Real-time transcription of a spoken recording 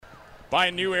By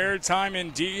new airtime,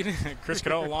 indeed. Chris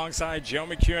Cadeau alongside Joe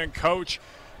McEwen, coach.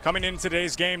 Coming into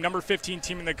today's game, number 15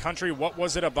 team in the country. What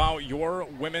was it about your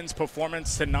women's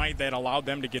performance tonight that allowed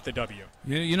them to get the W?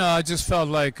 You know, I just felt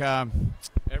like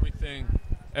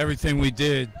everything we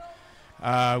did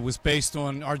was based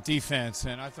on our defense,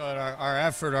 and I thought our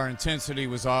effort, our intensity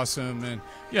was awesome. And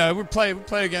yeah, we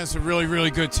play against a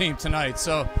really good team tonight.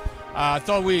 So I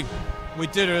thought we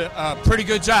did a pretty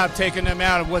good job taking them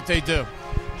out of what they do.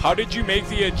 How did you make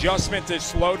the adjustment to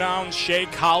slow down Shea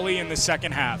Colley in the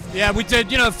second half? Yeah, we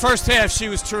did. You know, the first half she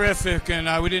was terrific,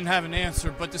 and we didn't have an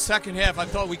answer. But the second half, I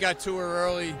thought we got to her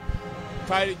early.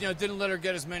 Probably, didn't let her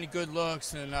get as many good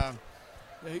looks, and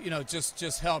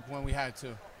just helped when we had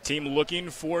to. Team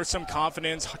looking for some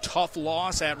confidence. Tough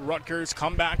loss at Rutgers.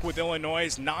 Come back with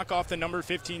Illinois. Knock off the number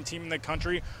 15 team in the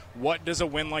country. What does a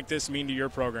win like this mean to your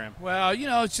program? Well,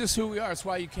 it's just who we are. It's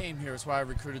why you came here. It's why I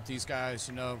recruited these guys.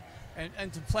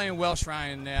 And to play in Welsh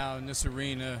Ryan now in this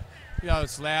arena,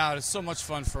 it's loud. It's so much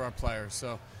fun for our players.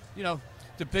 So,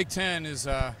 the Big Ten is,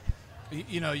 there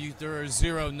are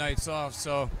 0 nights off.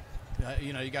 So,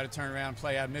 you got to turn around and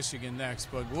play at Michigan next.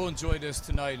 But we'll enjoy this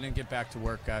tonight and then get back to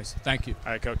work, guys. Thank you.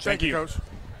 All right, Coach. Thank you, Coach.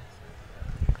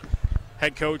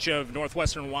 Head coach of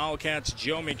Northwestern Wildcats,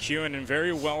 Joe McEwen, and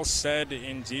very well said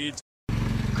indeed.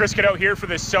 Chris Cadeau here for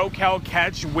the SoCal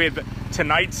Catch with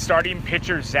tonight's starting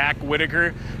pitcher, Zach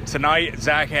Whitaker. Tonight,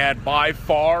 Zach had by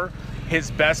far his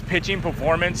best pitching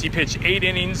performance. He pitched 8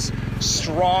 innings,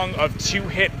 strong of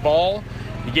 2-hit ball.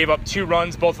 He gave up 2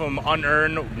 runs, both of them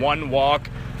unearned, 1 walk,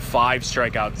 5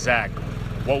 strikeouts. Zach,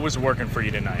 what was working for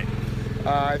you tonight?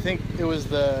 I think it was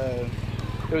the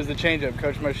changeup.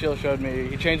 Coach Marshall showed me.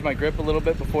 He changed my grip a little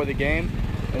bit before the game.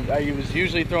 And I was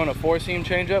usually throwing a 4-seam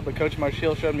changeup, but Coach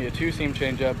Marshall showed me a 2-seam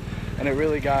changeup, and I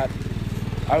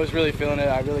was really feeling it.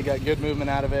 I really got good movement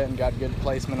out of it and got good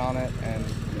placement on it, and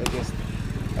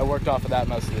I worked off of that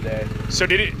most of the day. So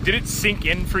did it sink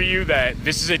in for you that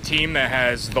this is a team that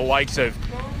has the likes of,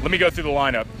 let me go through the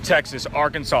lineup, Texas,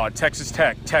 Arkansas, Texas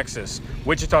Tech, Texas,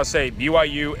 Wichita State,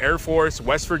 BYU, Air Force,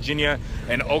 West Virginia,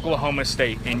 and Oklahoma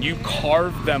State, and you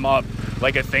carved them up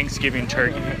like a Thanksgiving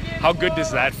turkey. How good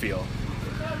does that feel?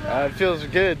 It feels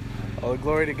good. All the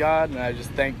glory to God, and I just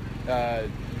thank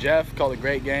Jeff. Called a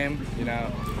great game.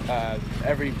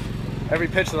 Every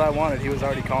pitch that I wanted, he was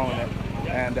already calling it.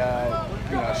 And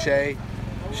Shea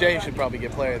should probably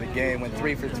get player of the game. Went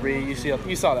 3 for 3.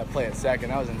 You saw that play at second.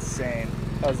 That was insane.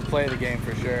 That was the play of the game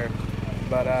for sure.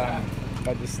 But I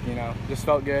just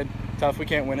felt good. Tough, we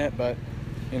can't win it, but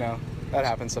that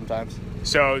happens sometimes.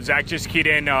 So Zach just keyed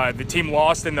in. The team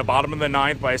lost in the bottom of the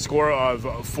 9th by a score of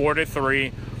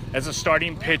 4-3. As a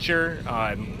starting pitcher,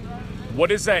 what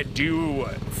does that do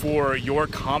for your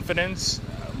confidence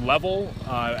level?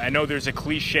 I know there's a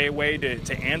cliche way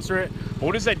to answer it, but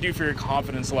what does that do for your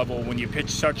confidence level when you pitch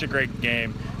such a great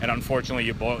game and unfortunately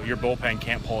your bullpen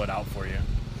can't pull it out for you?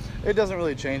 It doesn't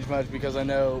really change much because I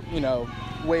know,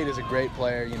 Wade is a great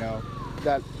player.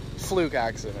 That fluke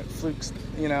accident. Flukes,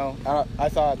 I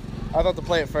thought to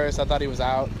play it first. I thought he was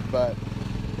out, but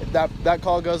that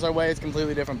call goes our way. It's a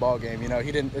completely different ball game. He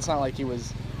didn't. It's not like he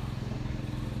was.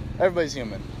 Everybody's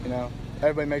human.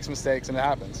 Everybody makes mistakes, and it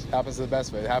happens. It happens to the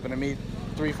best of it. It happened to me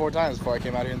 3-4 times before I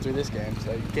came out here and threw this game.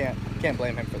 So you can't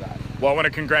blame him for that. Well, I want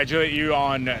to congratulate you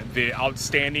on the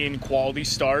outstanding quality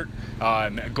start.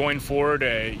 Going forward,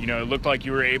 it looked like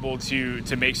you were able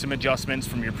to make some adjustments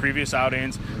from your previous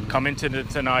outings, come into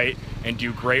tonight and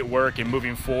do great work. And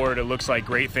moving forward, it looks like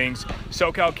great things.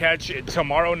 SoCal Catch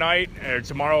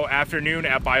tomorrow afternoon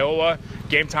at Biola.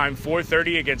 Game time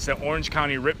 4:30 against the Orange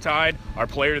County Riptide. Our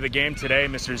player of the game today,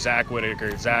 Mr. Zach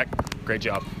Whitaker. Zach, great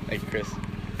job. Thank you, Chris.